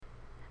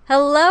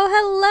Hello,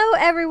 hello,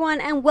 everyone,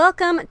 and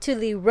welcome to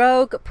the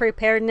Rogue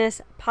Preparedness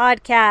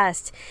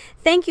Podcast.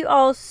 Thank you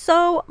all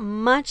so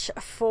much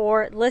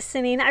for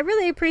listening. I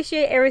really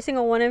appreciate every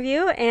single one of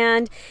you.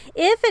 And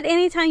if at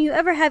any time you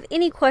ever have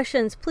any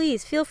questions,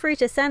 please feel free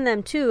to send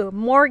them to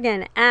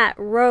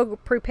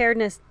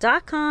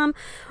morgan@roguepreparedness.com,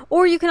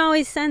 or you can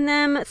always send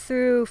them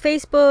through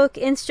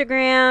Facebook,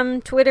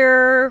 Instagram,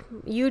 Twitter,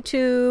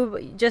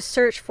 YouTube. Just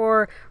search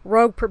for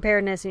Rogue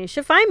Preparedness and you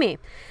should find me.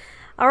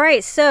 All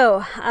right,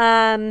 so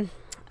I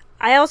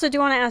also do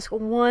want to ask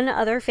one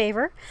other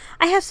favor.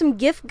 I have some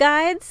gift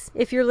guides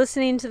if you're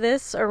listening to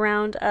this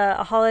around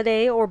a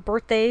holiday or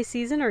birthday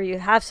season, or you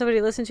have somebody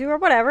to listen to or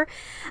whatever.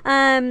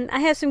 I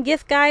have some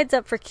gift guides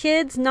up for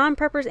kids,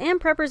 non-preppers, and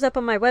preppers up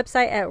on my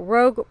website at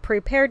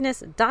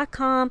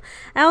roguepreparedness.com.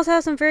 I also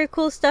have some very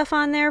cool stuff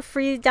on there,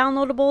 free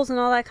downloadables and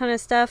all that kind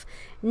of stuff.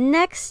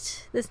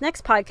 This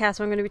next podcast,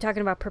 I'm going to be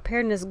talking about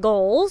preparedness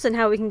goals and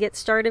how we can get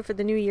started for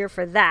the new year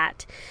for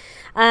that.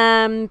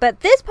 But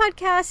this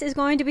podcast is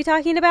going to be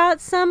talking about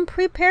some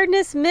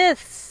preparedness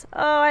myths.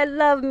 Oh, I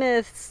love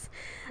myths.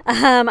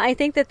 I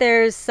think that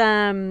there's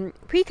some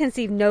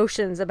preconceived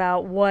notions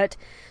about what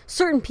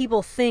certain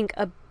people think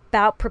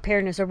about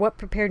preparedness or what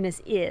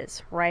preparedness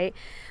is, right?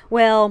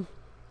 Well,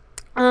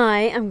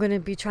 I am going to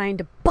be trying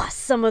to bust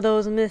some of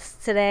those myths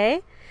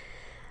today.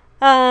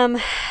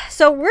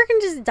 So we're going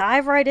to just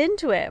dive right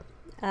into it.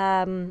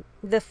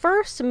 The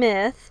first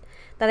myth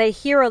that I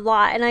hear a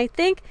lot, and I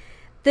think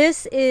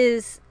this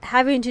is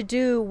having to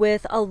do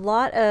with a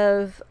lot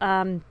of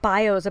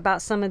bios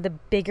about some of the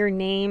bigger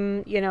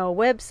name,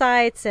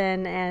 websites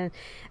and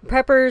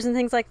preppers and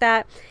things like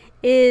that,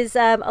 is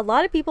a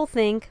lot of people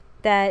think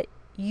that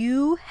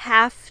you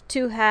have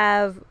to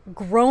have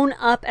grown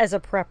up as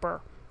a prepper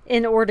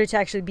in order to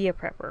actually be a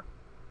prepper.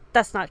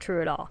 That's not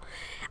true at all.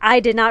 I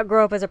did not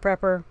grow up as a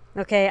prepper.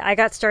 Okay, I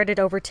got started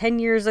over 10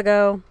 years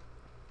ago,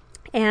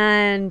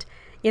 and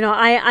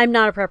I'm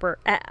not a prepper,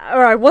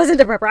 or I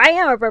wasn't a prepper. I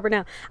am a prepper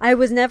now. I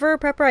was never a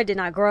prepper. I did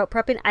not grow up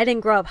prepping. I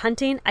didn't grow up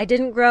hunting. I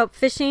didn't grow up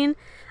fishing.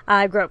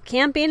 I grew up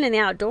camping in the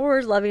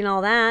outdoors, loving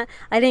all that.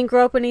 I didn't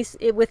grow up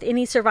with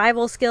any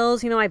survival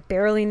skills. I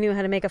barely knew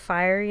how to make a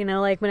fire.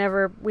 Like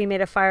whenever we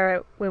made a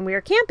fire when we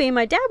were camping,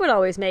 my dad would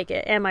always make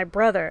it, and my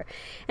brother.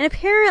 And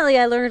apparently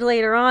I learned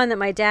later on that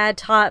my dad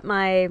taught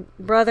my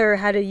brother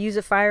how to use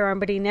a firearm,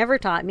 but he never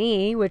taught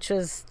me, which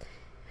was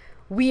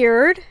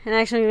weird and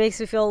actually makes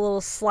me feel a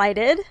little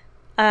slighted.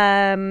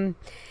 And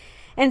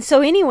so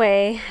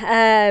anyway,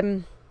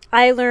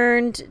 I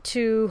learned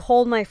to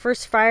hold my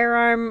first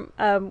firearm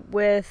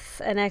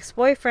with an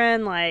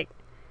ex-boyfriend, I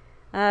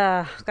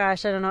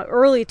don't know,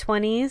 early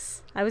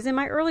 20s. I was in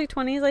my early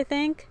 20s, I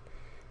think.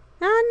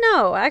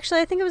 No, actually,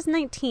 I think it was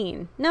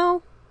 19.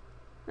 No,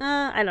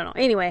 I don't know.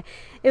 Anyway,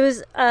 it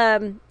was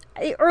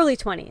early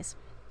 20s.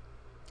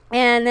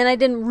 And then I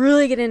didn't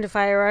really get into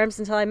firearms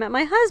until I met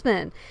my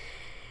husband.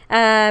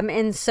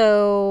 And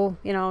so,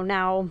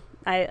 now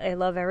I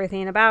love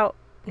everything about,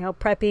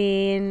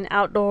 prepping,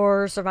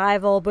 outdoors,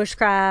 survival,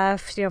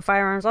 bushcraft,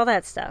 firearms, all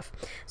that stuff.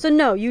 So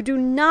no, you do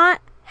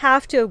not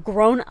have to have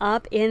grown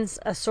up in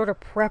a sort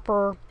of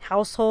prepper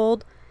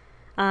household,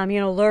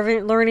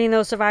 learning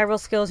those survival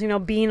skills,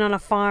 being on a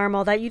farm,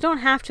 all that. You don't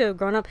have to have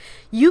grown up.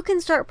 You can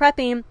start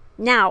prepping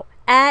now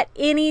at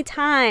any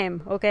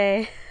time,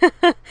 okay?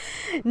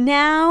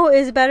 Now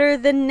is better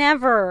than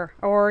never,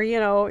 or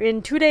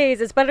in 2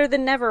 days it's better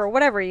than never, or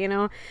whatever.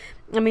 I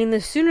mean,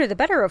 the sooner the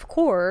better, of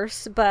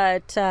course,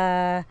 but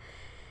I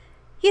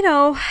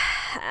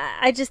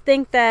just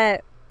think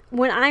that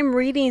when I'm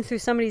reading through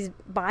somebody's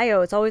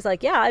bio, it's always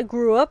like, yeah, I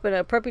grew up in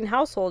a prepping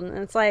household, and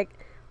it's like,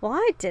 well,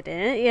 I didn't,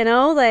 and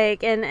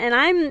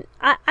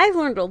I've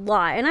learned a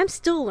lot, and I'm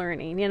still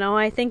learning.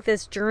 I think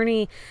this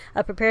journey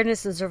of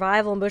preparedness and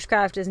survival and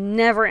bushcraft is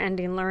never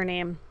ending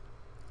learning.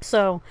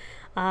 So,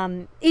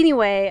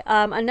 anyway,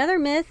 another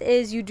myth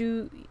is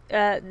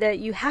that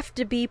you have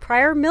to be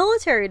prior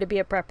military to be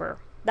a prepper.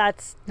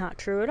 That's not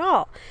true at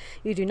all.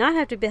 You do not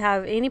have to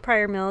have any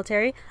prior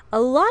military.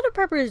 A lot of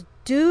preppers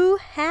do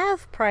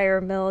have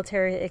prior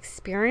military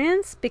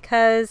experience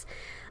because,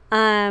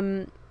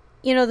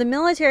 the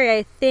military,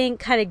 I think,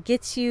 kind of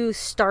gets you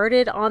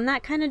started on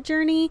that kind of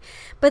journey,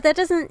 but that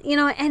doesn't,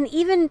 and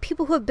even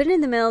people who have been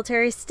in the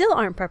military still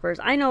aren't preppers.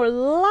 I know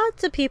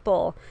lots of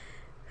people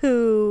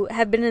who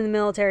have been in the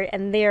military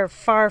and they are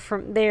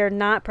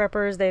not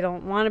preppers. They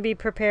don't want to be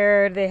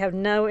prepared. They have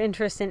no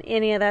interest in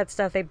any of that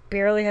stuff. They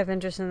barely have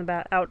interest in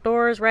the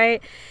outdoors,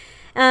 right?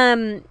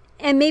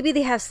 And maybe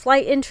they have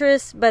slight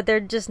interest, but they're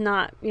just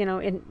not,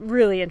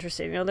 really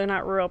interested. They're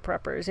not real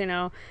preppers,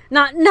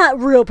 not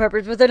real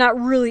preppers, but they're not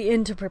really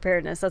into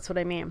preparedness. That's what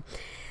I mean.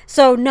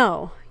 So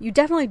no, you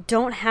definitely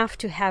don't have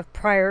to have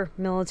prior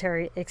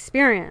military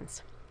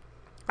experience.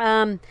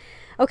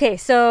 Okay,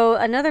 so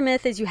another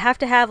myth is you have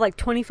to have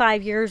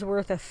 25 years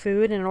worth of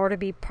food in order to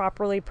be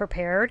properly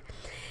prepared.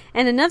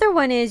 And another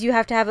one is you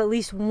have to have at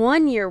least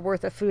 1 year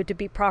worth of food to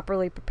be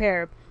properly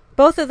prepared.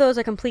 Both of those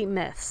are complete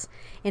myths.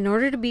 In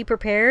order to be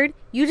prepared,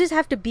 you just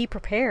have to be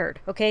prepared,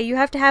 okay? You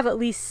have to have at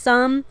least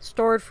some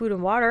stored food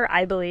and water,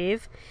 I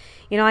believe.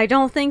 I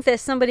don't think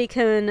that somebody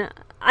can...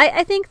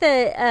 I think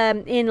that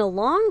in the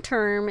long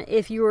term,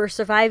 if you were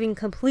surviving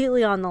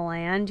completely on the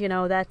land,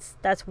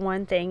 that's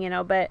one thing,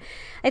 but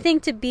I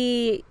think to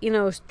be,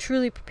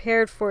 truly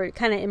prepared for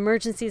kind of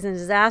emergencies and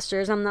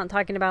disasters, I'm not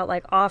talking about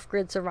like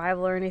off-grid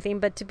survival or anything,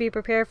 but to be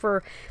prepared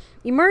for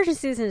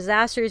emergencies and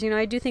disasters,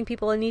 I do think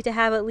people need to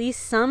have at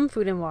least some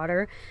food and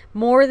water,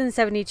 more than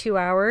 72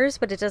 hours,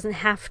 but it doesn't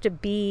have to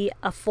be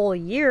a full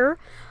year.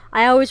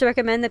 I always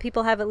recommend that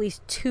people have at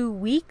least 2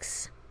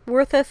 weeks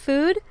worth of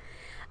food.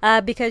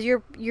 Because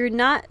you're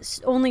not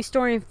only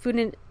storing food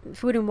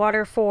and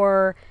water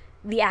for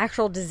the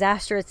actual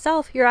disaster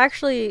itself, you're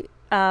actually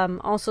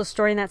also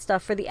storing that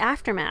stuff for the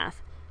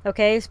aftermath.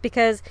 Okay, it's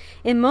because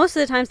in most of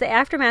the times the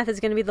aftermath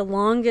is going to be the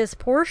longest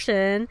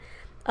portion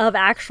of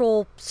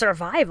actual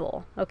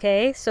survival.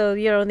 Okay, so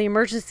the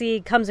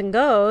emergency comes and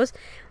goes,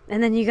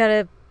 and then you got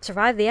to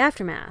survive the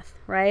aftermath,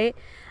 right?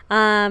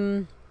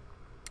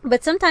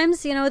 But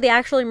sometimes, the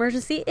actual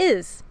emergency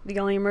is the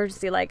only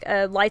emergency, like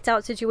a lights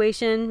out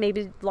situation.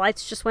 Maybe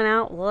lights just went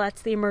out. Well,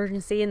 that's the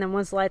emergency. And then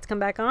once the lights come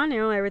back on,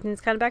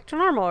 everything's kind of back to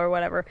normal or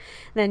whatever.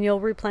 Then you'll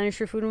replenish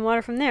your food and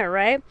water from there,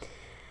 right?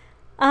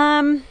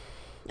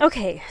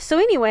 Okay. So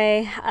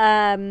anyway,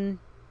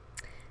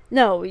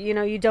 no,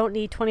 you don't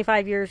need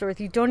 25 years worth.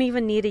 You don't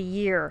even need a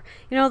year.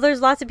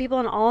 There's lots of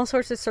people in all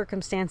sorts of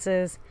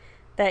circumstances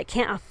that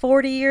can't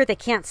afford a year. They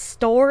can't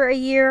store a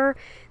year.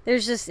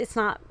 It's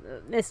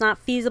not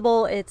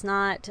feasible. It's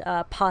not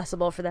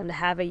possible for them to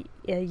have a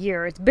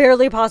year. It's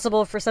barely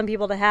possible for some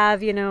people to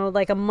have,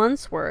 like a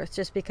month's worth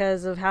just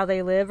because of how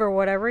they live or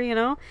whatever,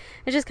 It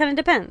just kind of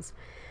depends.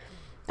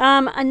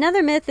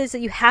 Another myth is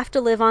that you have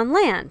to live on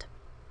land.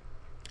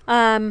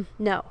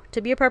 No.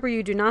 To be a prepper,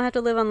 you do not have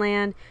to live on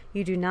land.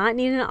 You do not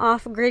need an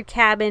off-grid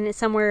cabin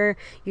somewhere.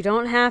 You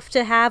don't have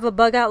to have a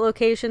bug-out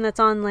location that's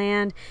on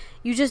land.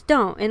 You just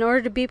don't. In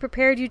order to be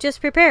prepared, you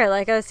just prepare.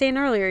 Like I was saying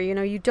earlier,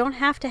 you don't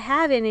have to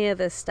have any of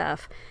this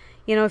stuff.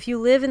 If you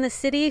live in the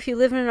city, if you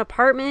live in an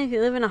apartment, if you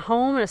live in a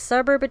home, in a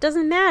suburb, it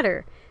doesn't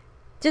matter.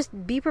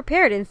 Just be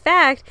prepared. In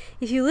fact,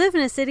 if you live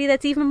in a city,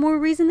 that's even more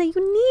reason that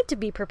you need to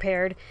be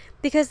prepared,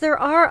 because there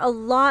are a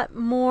lot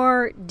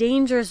more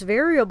dangerous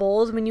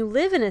variables when you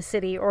live in a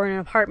city or in an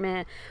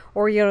apartment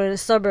or, in the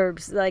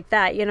suburbs like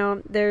that.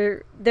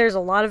 There's a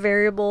lot of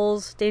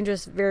variables,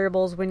 dangerous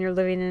variables when you're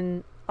living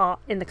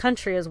in the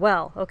country as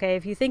well. Okay.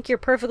 If you think you're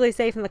perfectly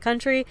safe in the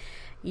country,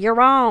 you're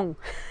wrong.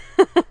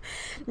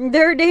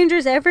 There are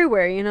dangers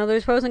everywhere.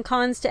 There's pros and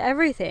cons to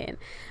everything.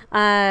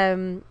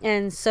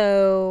 And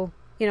so,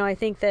 I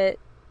think that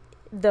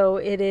though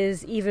it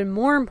is even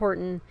more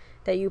important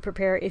that you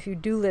prepare if you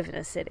do live in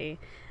a city.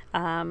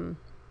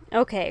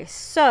 Okay,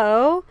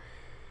 so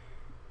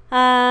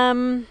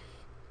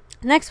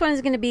next one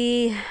is going to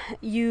be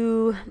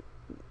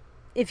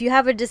if you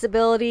have a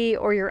disability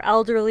or you're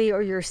elderly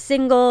or you're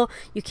single,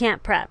 you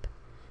can't prep.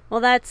 Well,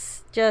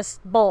 that's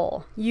just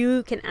bull.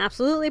 You can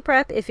absolutely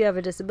prep if you have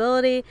a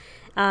disability,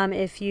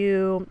 if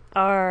you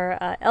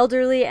are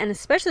elderly, and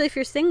especially if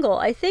you're single.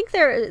 I think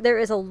there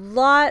is a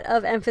lot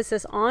of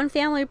emphasis on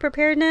family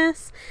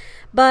preparedness,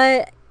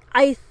 but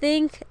I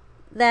think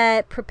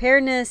that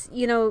preparedness,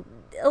 a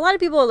lot of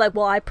people are like,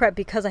 well, I prep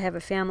because I have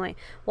a family.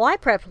 Well, I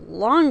prepped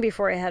long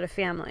before I had a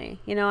family.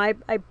 I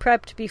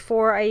prepped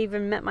before I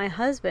even met my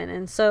husband.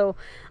 And so,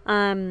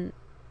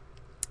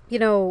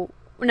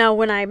 now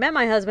when I met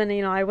my husband,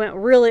 I went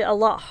really a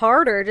lot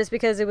harder just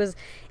because it was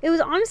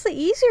honestly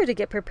easier to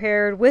get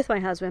prepared with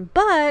my husband.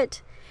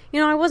 But,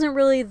 I wasn't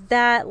really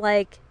that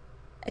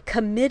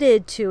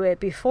committed to it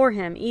before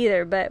him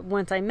either. But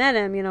once I met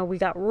him, we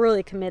got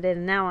really committed,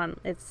 and now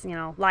it's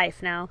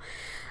life now.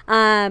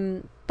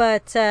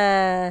 But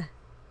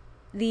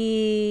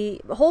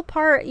the whole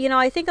part,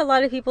 I think a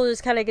lot of people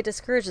just kind of get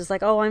discouraged. It's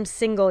like, oh, I'm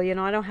single, I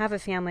don't have a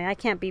family, I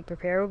can't be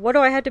prepared. What do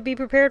I have to be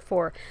prepared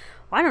for?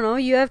 I don't know.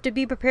 You have to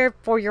be prepared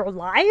for your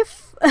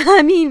life.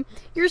 I mean,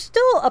 you're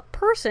still a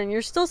person.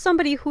 You're still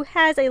somebody who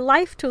has a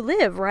life to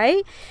live,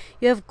 right?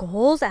 You have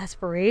goals,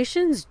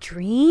 aspirations,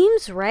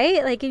 dreams,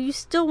 right? You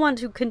still want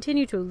to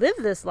continue to live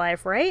this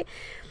life, right?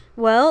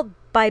 Well,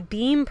 by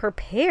being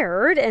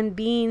prepared and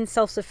being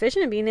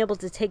self-sufficient and being able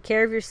to take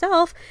care of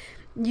yourself,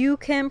 you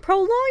can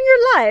prolong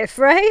your life,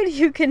 right?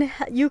 You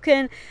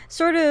can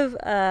sort of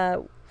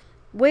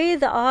weigh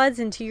the odds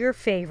into your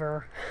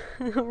favor,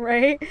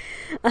 right?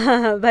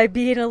 By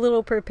being a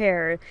little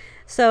prepared.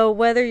 So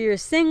whether you're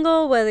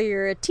single, whether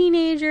you're a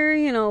teenager,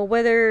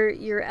 whether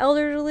you're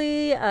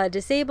elderly,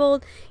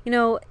 disabled,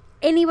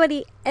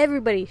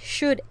 everybody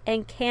should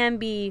and can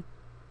be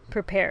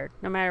prepared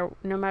no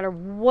matter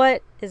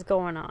what is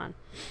going on.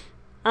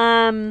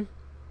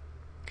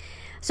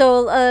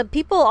 So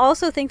people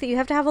also think that you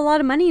have to have a lot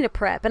of money to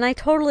prep, and I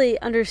totally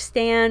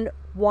understand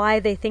why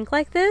they think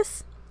like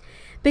this.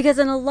 Because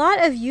in a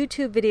lot of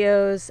YouTube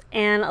videos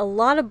and a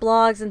lot of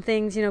blogs and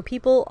things,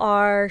 people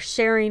are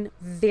sharing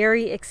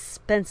very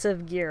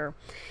expensive gear.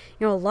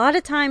 You know, a lot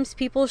of times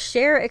people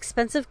share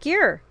expensive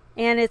gear,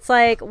 and it's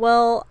like,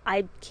 well,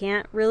 I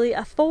can't really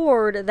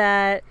afford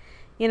that,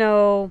 you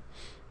know,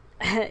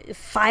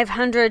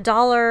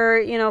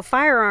 $500,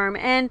 firearm.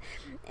 And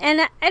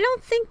I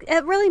don't think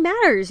it really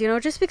matters,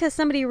 just because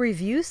somebody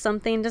reviews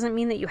something doesn't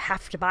mean that you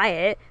have to buy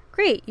it.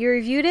 Great, you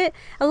reviewed it.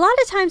 A lot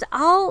of times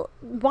I'll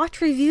watch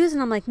reviews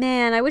and I'm like,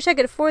 man, I wish I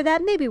could afford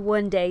that maybe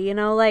one day,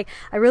 like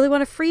I really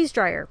want a freeze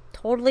dryer.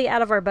 Totally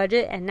out of our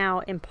budget and now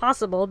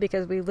impossible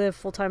because we live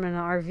full time in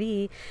an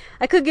RV.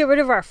 I could get rid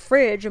of our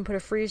fridge and put a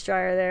freeze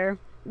dryer there.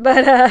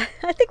 But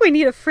I think we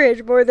need a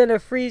fridge more than a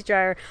freeze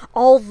dryer.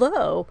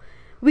 Although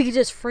we could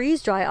just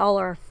freeze dry all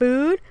our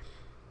food,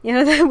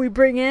 that we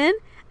bring in.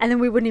 And then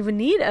we wouldn't even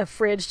need a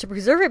fridge to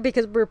preserve it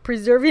because we're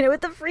preserving it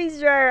with the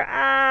freeze dryer.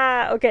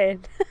 Okay.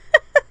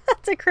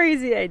 That's a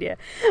crazy idea.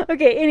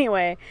 Okay,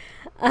 anyway.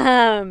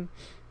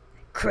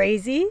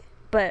 Crazy,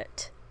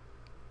 but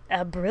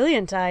a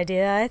brilliant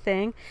idea, I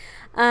think.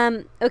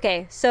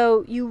 Okay,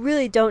 so you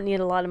really don't need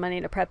a lot of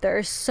money to prep. There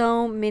are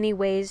so many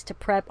ways to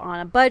prep on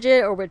a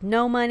budget or with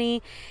no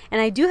money.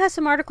 And I do have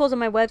some articles on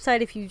my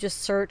website if you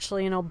just search,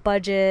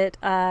 budget,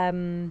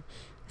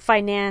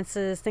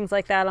 finances, things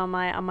like that on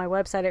my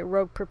website at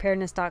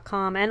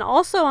roguepreparedness.com, and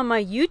also on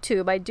my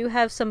YouTube. I do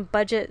have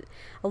a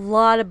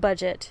lot of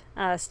budget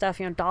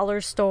stuff,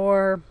 dollar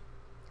store.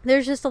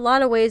 There's just a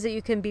lot of ways that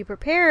you can be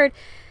prepared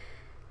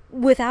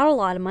without a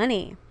lot of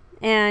money.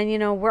 And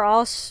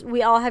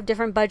we all have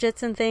different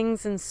budgets and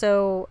things, and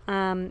so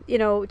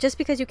just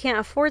because you can't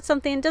afford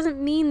something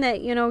doesn't mean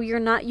that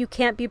you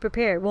can't be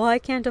prepared. Well, I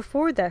can't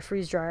afford that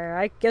freeze dryer,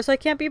 I guess I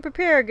can't be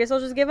prepared, guess I'll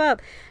just give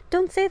up.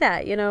 Don't say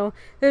that.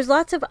 There's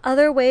lots of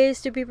other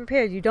ways to be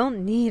prepared. You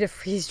don't need a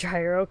freeze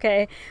dryer.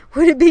 Okay,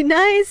 would it be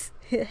nice?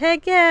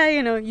 Heck yeah.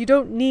 You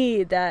don't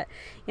need that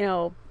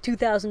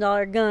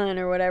 $2,000 gun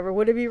or whatever.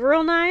 Would it be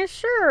real nice?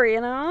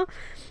 Sure.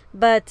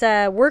 But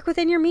work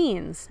within your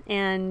means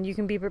and you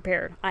can be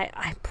prepared.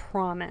 I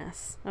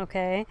promise.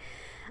 Okay.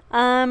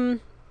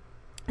 And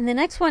the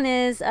next one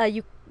is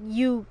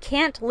you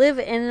can't live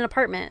in an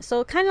apartment.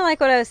 So kind of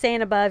like what I was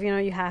saying above,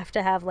 you have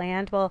to have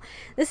land. Well,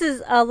 this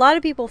is, a lot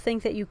of people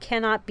think that you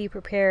cannot be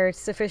prepared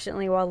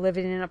sufficiently while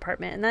living in an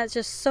apartment. And that's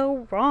just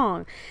so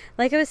wrong.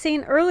 Like I was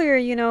saying earlier,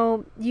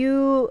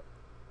 you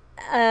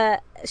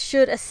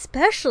should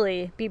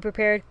especially be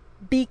prepared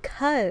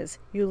because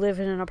you live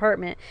in an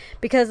apartment,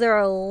 because there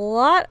are a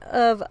lot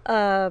of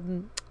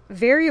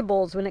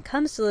variables when it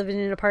comes to living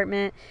in an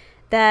apartment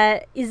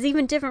that is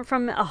even different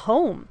from a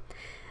home.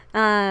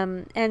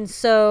 And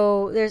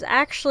so there's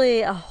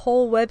actually a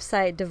whole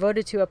website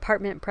devoted to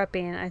apartment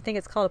prepping. I think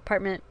it's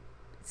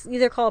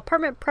either called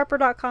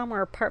apartmentprepper.com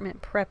or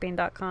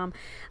apartmentprepping.com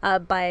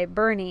by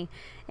Bernie.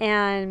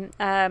 And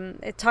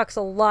it talks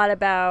a lot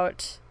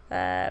about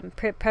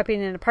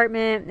prepping an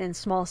apartment in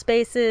small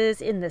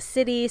spaces in the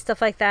city,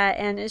 stuff like that.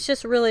 And it's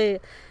just really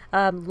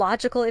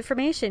logical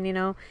information.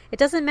 It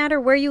doesn't matter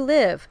where you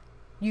live,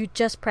 you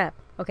just prep.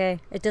 Okay,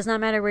 it does not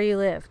matter where you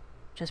live,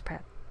 just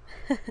prep.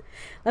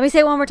 Let me say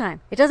it one more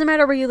time. It doesn't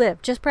matter where you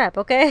live, just prep.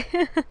 Okay.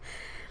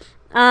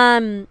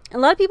 A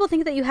lot of people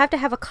think that you have to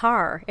have a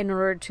car in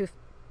order to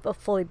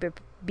fully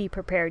be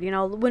prepared.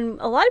 When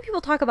a lot of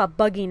people talk about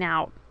bugging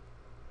out,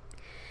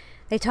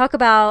 they talk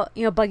about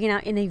bugging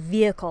out in a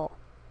vehicle.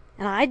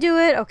 And I do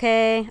it,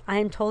 okay? I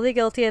am totally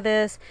guilty of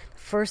this. The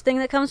first thing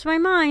that comes to my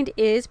mind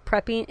is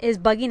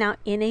bugging out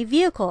in a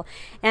vehicle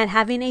and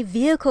having a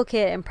vehicle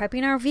kit and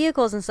prepping our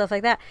vehicles and stuff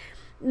like that.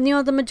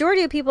 The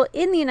majority of people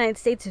in the United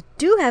States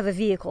do have a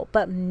vehicle,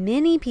 but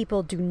many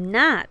people do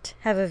not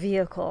have a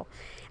vehicle.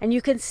 And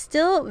you can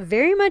still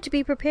very much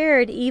be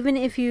prepared even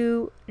if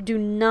you do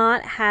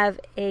not have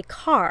a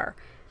car,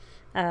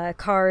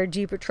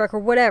 Jeep or truck or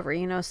whatever,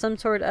 some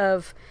sort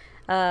of,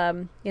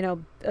 a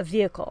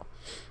vehicle.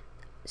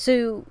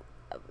 So,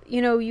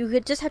 you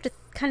could just have to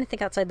kind of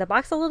think outside the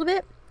box a little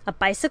bit. A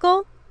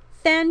bicycle,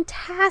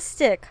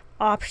 fantastic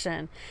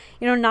option.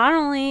 Not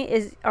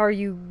only are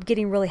you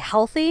getting really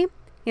healthy,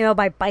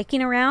 by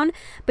biking around,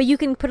 but you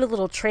can put a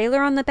little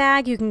trailer on the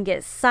back. You can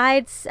get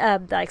sides,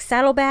 like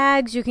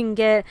saddlebags. You can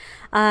get,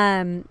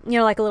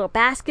 like a little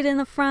basket in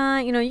the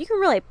front. You can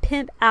really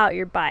pimp out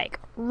your bike.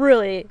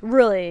 Really,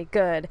 really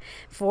good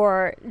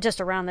for just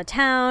around the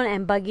town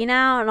and bugging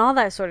out and all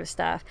that sort of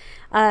stuff.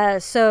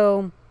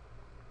 So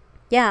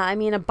yeah,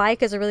 a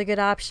bike is a really good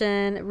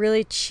option,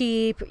 really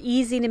cheap,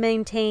 easy to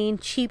maintain,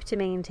 cheap to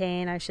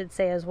maintain, I should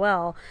say as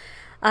well.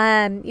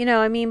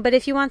 But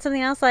if you want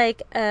something else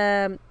like,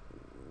 a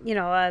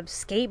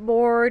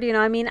skateboard,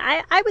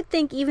 I would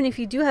think even if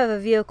you do have a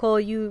vehicle,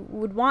 you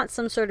would want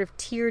some sort of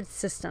tiered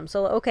system.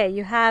 So, okay,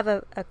 you have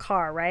a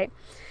car, right?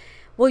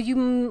 Well,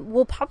 you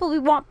will probably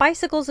want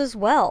bicycles as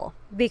well,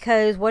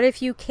 because what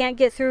if you can't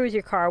get through with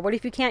your car? What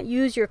if you can't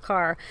use your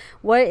car?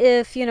 What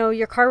if,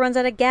 your car runs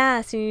out of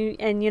gas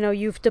and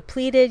you've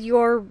depleted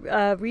your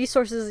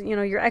resources,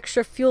 your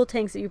extra fuel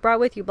tanks that you brought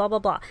with you, blah, blah,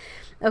 blah.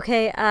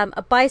 Okay,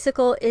 a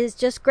bicycle is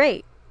just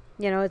great.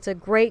 It's a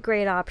great,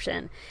 great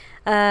option.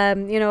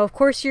 Of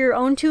course, your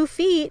own 2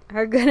 feet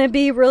are going to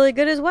be really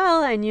good as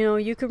well. And,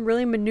 you can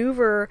really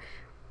maneuver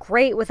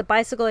great with a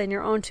bicycle and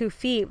your own 2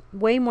 feet,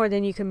 way more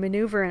than you can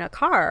maneuver in a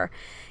car.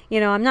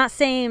 I'm not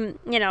saying,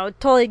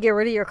 totally get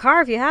rid of your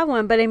car if you have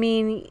one, but I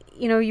mean,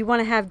 you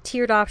want to have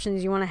tiered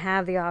options. You want to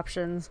have the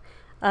options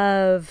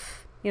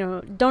of,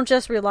 don't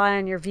just rely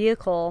on your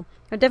vehicle.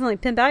 Definitely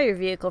pimp out your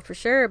vehicle for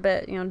sure,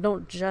 but,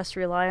 don't just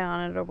rely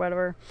on it or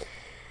whatever.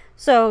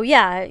 So,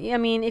 yeah, I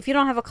mean, if you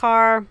don't have a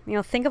car,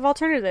 think of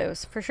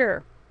alternatives for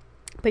sure.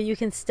 But you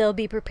can still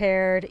be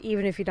prepared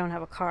even if you don't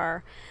have a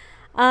car.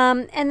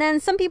 And then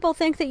some people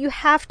think that you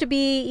have to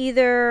be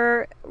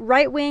either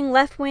right wing,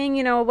 left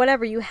wing,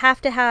 whatever. You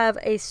have to have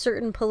a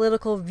certain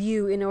political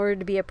view in order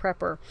to be a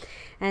prepper.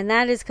 And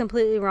that is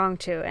completely wrong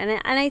too.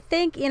 And I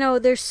think,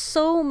 there's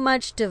so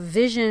much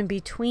division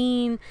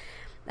between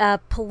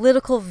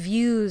political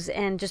views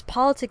and just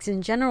politics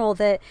in general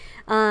that,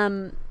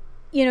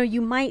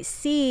 you might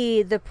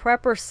see the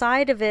prepper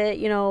side of it,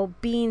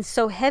 being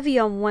so heavy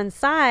on one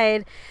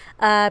side,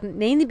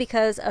 mainly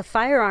because of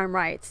firearm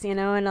rights,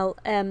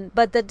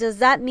 but does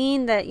that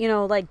mean that,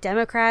 like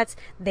Democrats,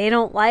 they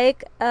don't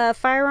like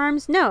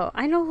firearms? No,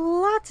 I know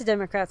lots of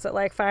Democrats that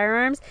like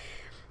firearms.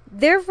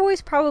 Their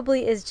voice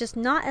probably is just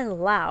not as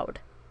loud.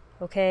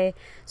 Okay.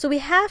 So we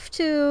have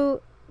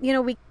to,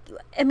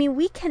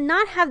 we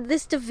cannot have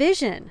this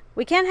division.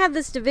 We can't have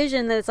this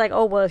division that it's like,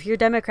 oh, well, if you're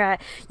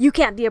Democrat, you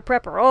can't be a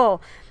prepper.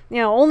 Oh,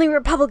 only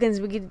Republicans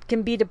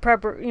can be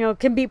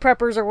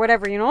preppers or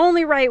whatever,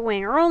 only right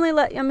wing or only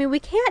we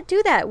can't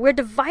do that. We're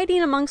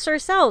dividing amongst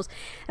ourselves,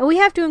 and we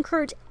have to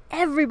encourage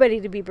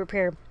everybody to be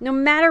prepared, no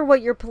matter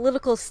what your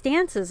political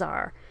stances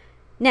are.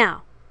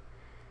 Now,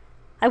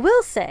 I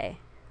will say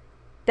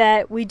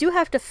that we do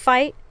have to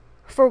fight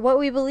for what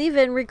we believe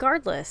in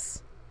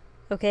regardless.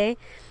 Okay?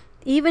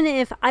 Even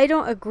if I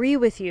don't agree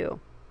with you,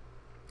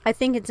 I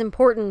think it's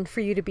important for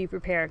you to be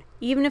prepared.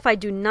 Even if I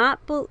do not,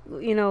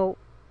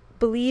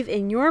 believe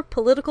in your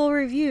political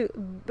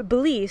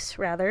beliefs,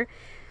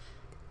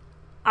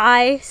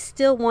 I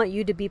still want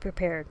you to be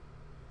prepared.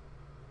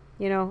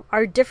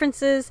 Our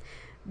differences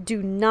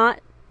do not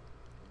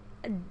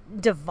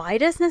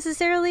divide us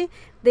necessarily.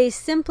 They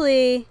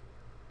simply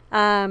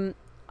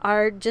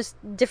are just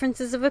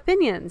differences of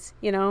opinions.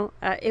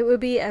 It would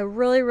be a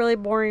really, really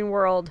boring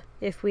world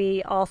if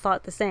we all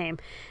thought the same.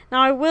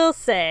 Now, I will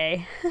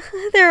say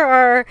there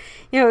are,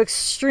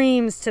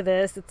 extremes to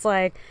this. It's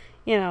like,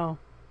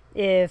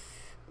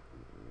 if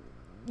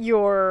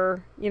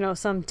you're,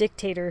 some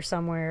dictator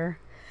somewhere,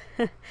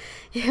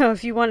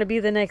 if you want to be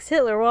the next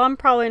Hitler, well, I'm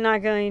probably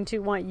not going to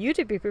want you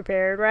to be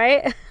prepared,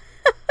 right?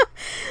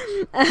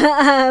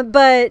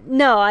 But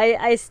no,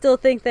 I still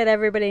think that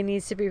everybody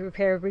needs to be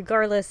prepared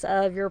regardless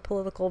of your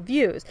political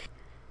views.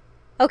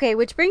 Okay,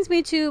 which brings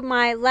me to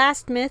my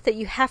last myth, that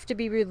you have to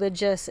be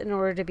religious in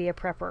order to be a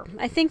prepper.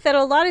 I think that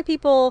a lot of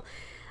people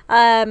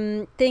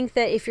think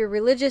that if you're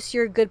religious,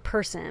 you're a good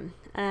person.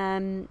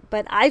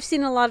 But I've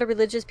seen a lot of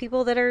religious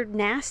people that are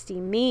nasty,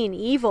 mean,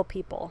 evil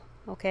people.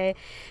 Okay,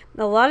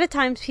 a lot of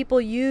times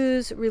people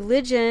use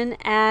religion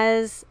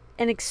as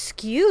an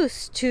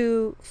excuse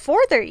for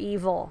their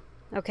evil.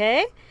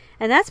 Okay,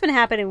 and that's been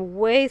happening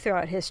way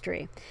throughout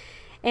history.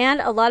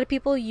 And a lot of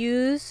people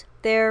use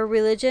their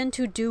religion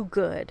to do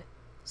good.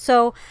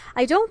 So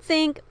I don't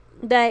think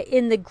that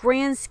in the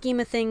grand scheme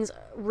of things,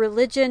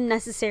 religion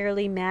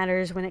necessarily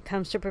matters when it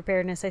comes to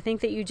preparedness. I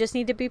think that you just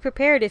need to be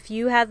prepared. If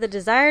you have the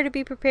desire to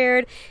be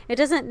prepared, it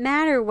doesn't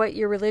matter what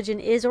your religion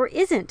is or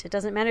isn't. It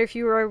doesn't matter if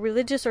you are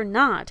religious or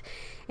not.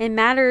 It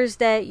matters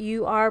that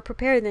you are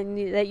prepared,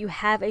 that you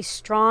have a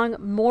strong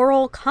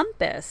moral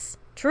compass.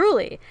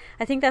 Truly.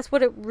 I think that's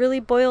what it really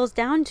boils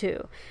down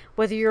to.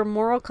 Whether your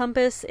moral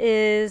compass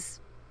is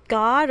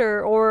God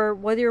or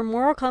whether your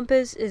moral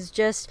compass is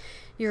just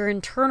your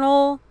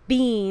internal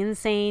being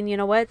saying, you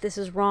know what, this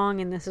is wrong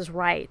and this is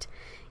right.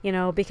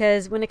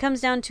 Because when it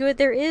comes down to it,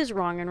 there is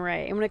wrong and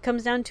right. And when it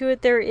comes down to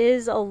it, there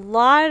is a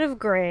lot of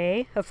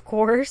gray. Of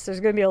course, there's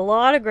going to be a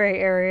lot of gray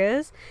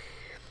areas.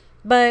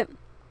 But,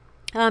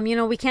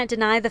 we can't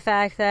deny the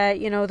fact that,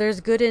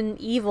 there's good and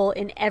evil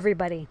in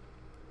everybody.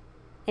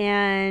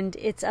 And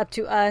it's up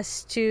to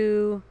us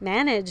to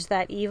manage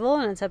that evil,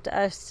 and it's up to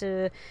us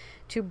to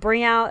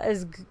bring out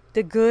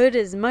the good,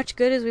 as much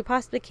good as we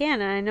possibly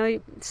can. And I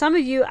know some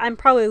of you, I'm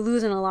probably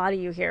losing a lot of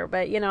you here,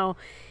 but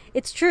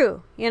it's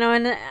true,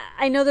 and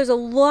I know there's a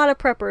lot of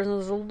preppers and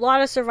there's a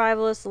lot of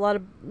survivalists, a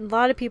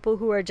lot of people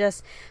who are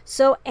just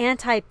so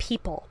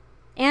anti-people,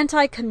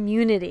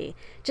 anti-community,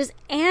 just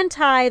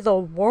anti the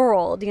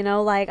world,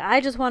 like I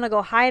just want to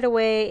go hide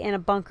away in a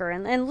bunker.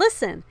 And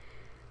listen,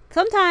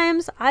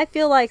 sometimes I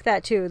feel like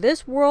that too.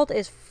 This world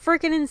is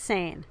freaking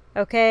insane,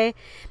 okay?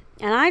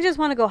 And I just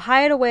want to go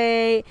hide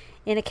away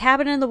in a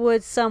cabin in the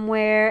woods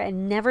somewhere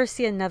and never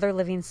see another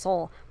living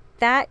soul.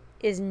 That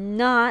is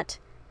not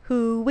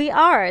who we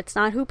are. It's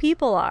not who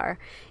people are.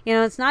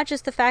 It's not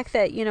just the fact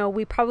that,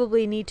 we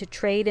probably need to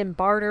trade and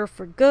barter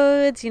for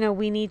goods.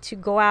 We need to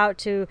go out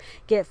to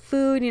get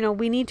food.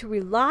 We need to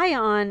rely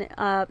on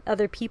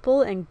other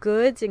people and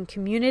goods and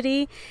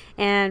community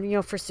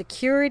and, for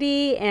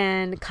security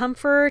and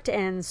comfort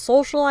and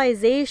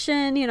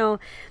socialization.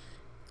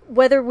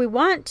 whether we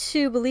want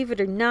to believe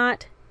it or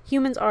not,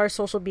 humans are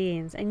social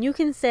beings. And you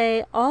can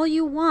say all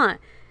you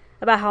want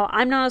about how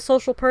I'm not a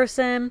social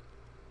person,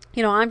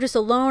 I'm just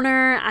a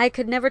loner, I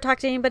could never talk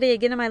to anybody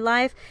again in my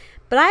life.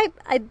 But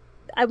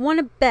I want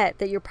to bet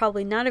that you're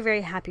probably not a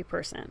very happy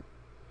person.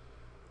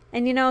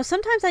 And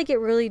sometimes I get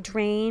really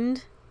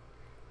drained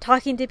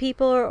talking to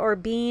people or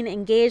being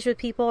engaged with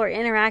people or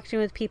interacting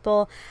with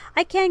people.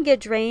 I can get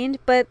drained,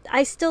 but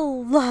I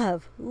still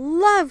love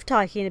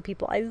talking to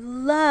people. I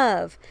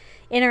love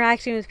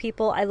interacting with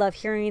people. I love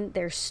hearing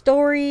their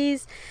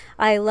stories.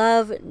 I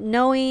love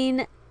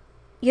knowing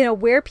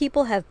where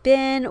people have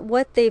been,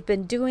 what they've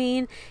been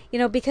doing,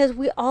 because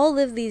we all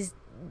live these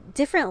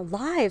different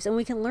lives and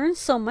we can learn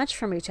so much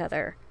from each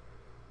other,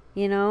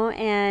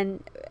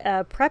 and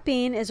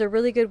prepping is a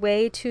really good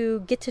way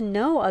to get to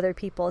know other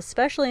people,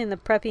 especially in the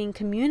prepping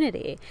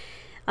community.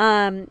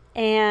 And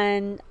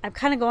I'm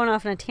kind of going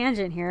off on a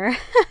tangent here,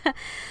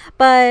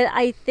 but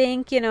I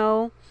think,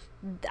 I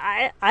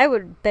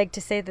would beg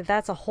to say that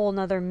that's a whole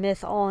nother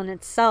myth all in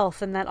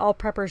itself, and that all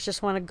preppers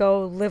just want to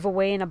go live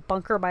away in a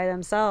bunker by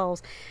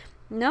themselves.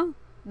 No,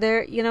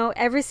 they're,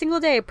 every single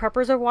day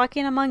preppers are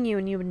walking among you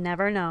and you would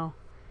never know.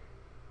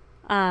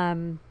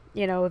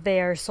 They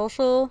are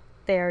social,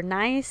 they are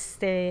nice,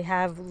 they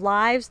have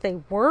lives, they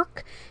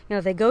work,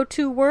 they go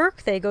to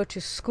work, they go to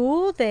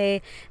school,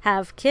 they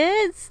have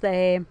kids,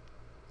 they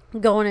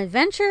go on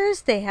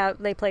adventures,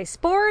 they play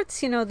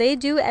sports, they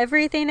do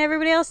everything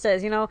everybody else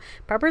does.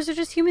 Preppers are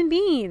just human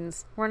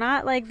beings. We're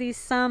not like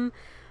some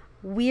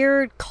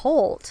weird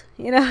cult,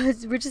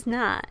 we're just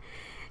not.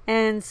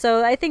 And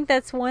so I think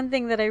that's one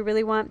thing that I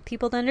really want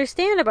people to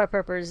understand about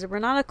preppers. We're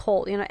not a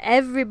cult.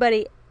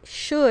 Everybody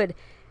should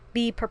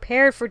be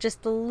prepared for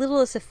just the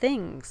littlest of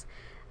things.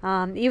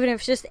 Even if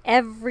it's just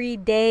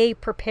everyday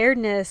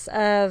preparedness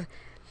of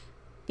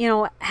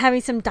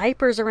having some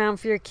diapers around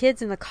for your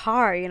kids in the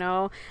car,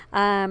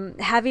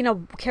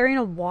 carrying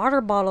a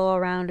water bottle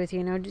around with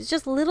you,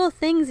 just little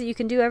things that you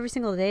can do every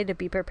single day to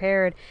be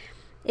prepared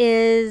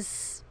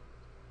that's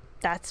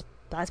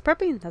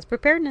prepping, that's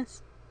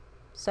preparedness.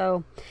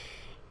 So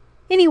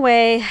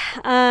anyway,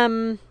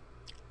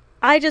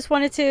 I just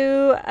wanted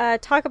to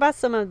talk about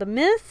some of the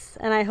myths,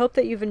 and I hope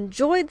that you've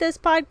enjoyed this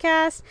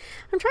podcast.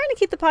 I'm trying to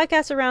keep the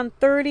podcast around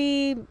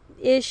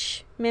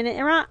 30-ish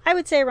minutes, I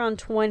would say around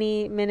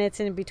 20 minutes,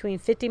 in between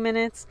 50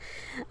 minutes.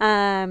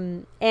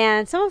 And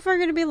some of them are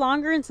going to be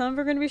longer and some of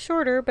them are going to be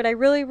shorter, but I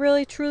really,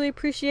 really, truly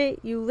appreciate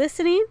you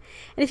listening.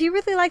 And if you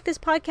really like this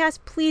podcast,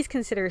 please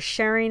consider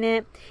sharing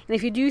it. And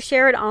if you do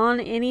share it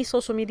on any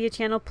social media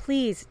channel,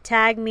 please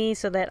tag me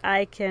so that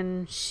I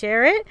can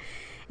share it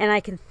and I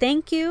can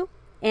thank you.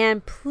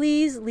 And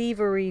please leave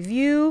a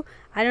review.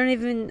 I don't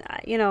even,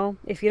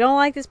 if you don't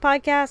like this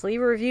podcast,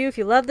 leave a review. If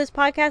you love this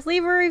podcast,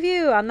 leave a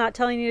review. I'm not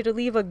telling you to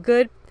leave a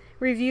good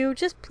review.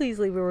 Just please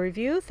leave a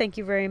review. Thank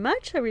you very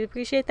much. I really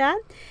appreciate that.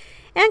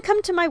 And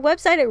come to my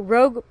website at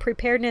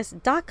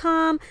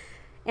roguepreparedness.com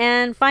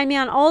and find me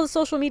on all the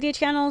social media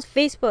channels: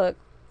 Facebook,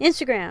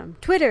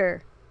 Instagram,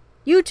 Twitter,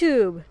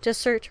 YouTube.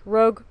 Just search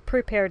Rogue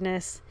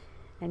Preparedness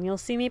and you'll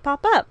see me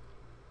pop up.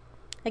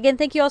 Again,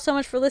 thank you all so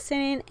much for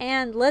listening,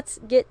 and let's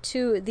get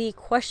to the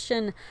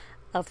question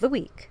of the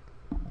week.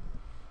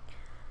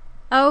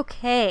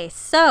 Okay,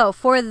 so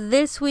for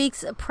this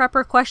week's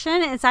prepper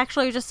question, it's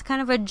actually just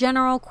kind of a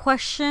general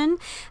question.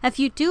 If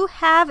you do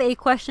have a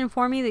question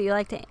for me that you'd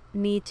like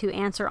me to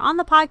answer on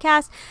the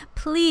podcast,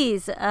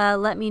 please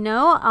let me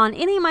know on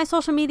any of my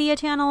social media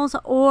channels,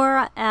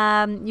 or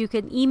you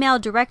can email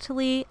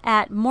directly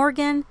at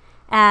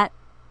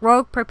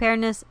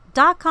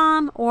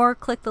morgan@roguepreparedness.com, or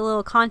click the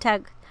little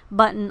contact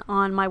button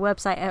on my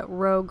website at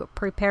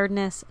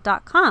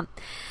roguepreparedness.com.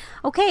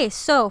 Okay,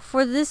 so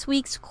for this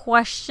week's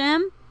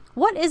question,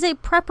 what is a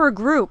prepper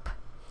group?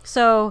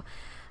 So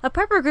a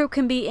prepper group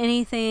can be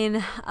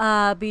anything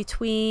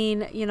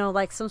between,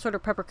 like some sort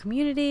of prepper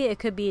community. It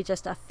could be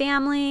just a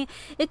family.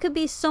 It could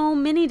be so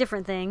many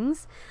different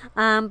things.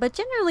 But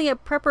generally a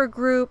prepper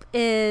group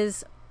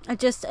is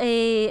just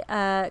a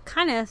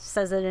kind of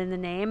says it in the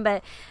name,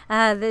 but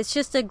it's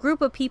just a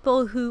group of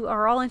people who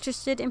are all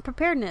interested in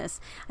preparedness.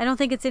 I don't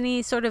think it's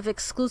any sort of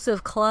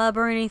exclusive club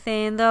or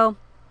anything, though.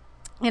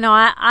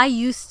 I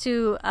used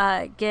to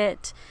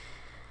get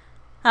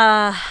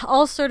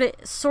all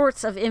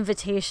sorts of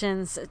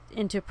invitations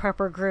into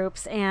prepper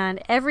groups,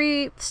 and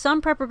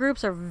some prepper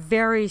groups are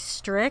very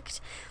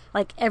strict.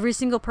 Like every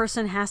single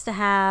person has to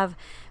have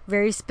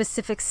very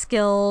specific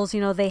skills.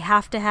 They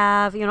have to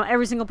have,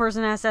 every single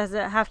person has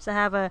to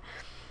have a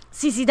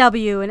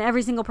CCW, and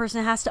every single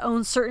person has to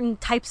own certain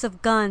types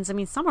of guns. I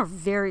mean, some are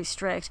very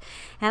strict.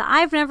 And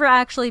I've never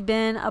actually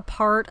been a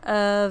part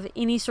of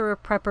any sort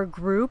of prepper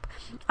group.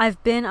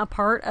 I've been a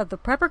part of the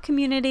prepper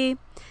community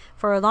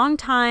for a long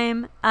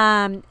time,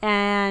 and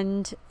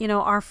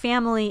our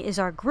family is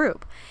our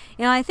group.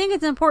 I think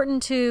it's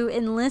important to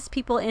enlist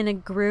people in a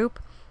group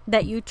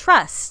that you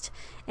trust,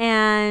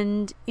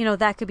 and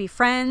that could be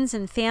friends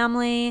and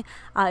family.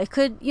 It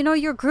could,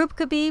 your group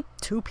could be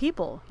 2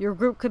 people, your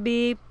group could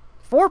be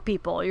 4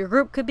 people. Your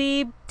group could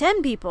be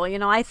 10 people.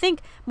 I think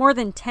more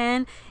than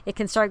 10, it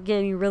can start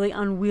getting really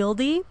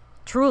unwieldy,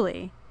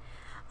 truly.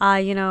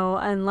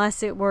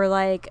 Unless it were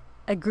like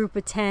a group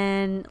of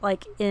 10,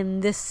 like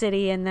in this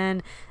city, and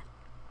then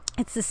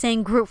it's the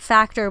same group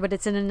factor, but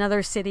it's in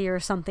another city or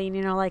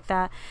something, like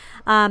that.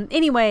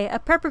 Anyway, a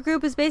prepper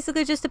group is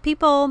basically just the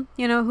people,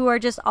 who are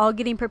just all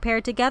getting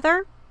prepared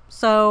together.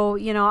 So,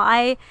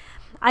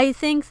 I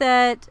think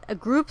that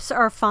groups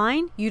are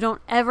fine. You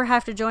don't ever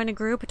have to join a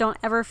group. Don't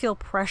ever feel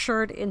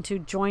pressured into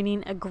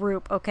joining a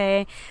group,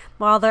 okay?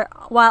 While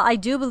I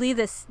do believe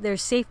that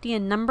there's safety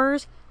in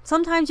numbers,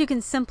 sometimes you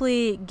can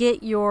simply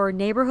get your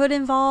neighborhood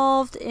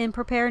involved in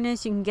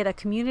preparedness. You can get a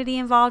community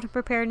involved in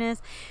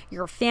preparedness,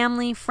 your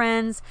family,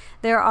 friends.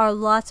 There are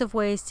lots of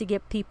ways to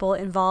get people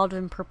involved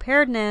in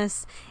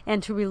preparedness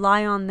and to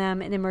rely on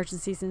them in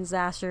emergencies and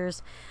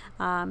disasters.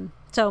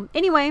 So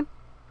anyway,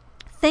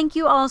 thank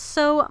you all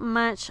so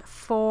much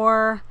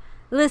for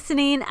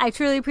listening. I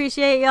truly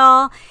appreciate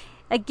y'all.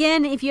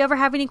 Again, if you ever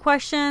have any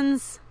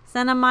questions,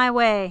 send them my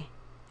way.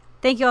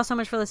 Thank you all so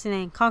much for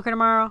listening. Conquer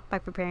tomorrow by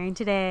preparing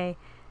today.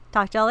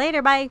 Talk to y'all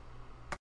later. Bye.